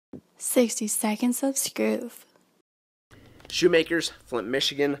60 seconds of Skroove. Shumakers, Flint,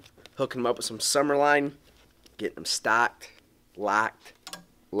 Michigan, hooking them up with some Summerline, getting them stocked, locked,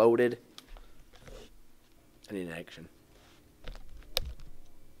 loaded, and in action.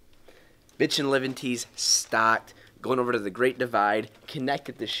 Bitch and Living Tees stocked, going over to the Great Divide,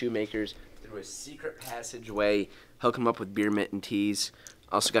 connected the Shumakers through a secret passageway, hooking them up with beer, Mitt, and tees.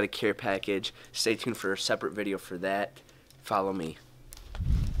 Also got a care package. Stay tuned for a separate video for that. Follow me.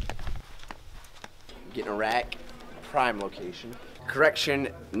 Getting a rack, prime location. Correction,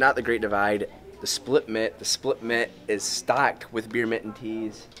 not the Great Divide, the Split Mitt. The Split Mitt is stocked with beer, Mitt, and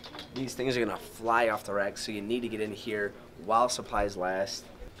tees. These things are gonna fly off the rack, so you need to get in here while supplies last.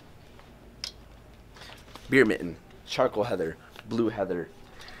 Beer mitten, charcoal heather, blue heather,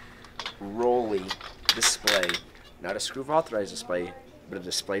 rolly display. Not a Skroove authorized display, but a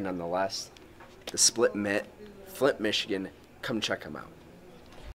display nonetheless. The Split Mitt, Flint, Michigan. Come check them out.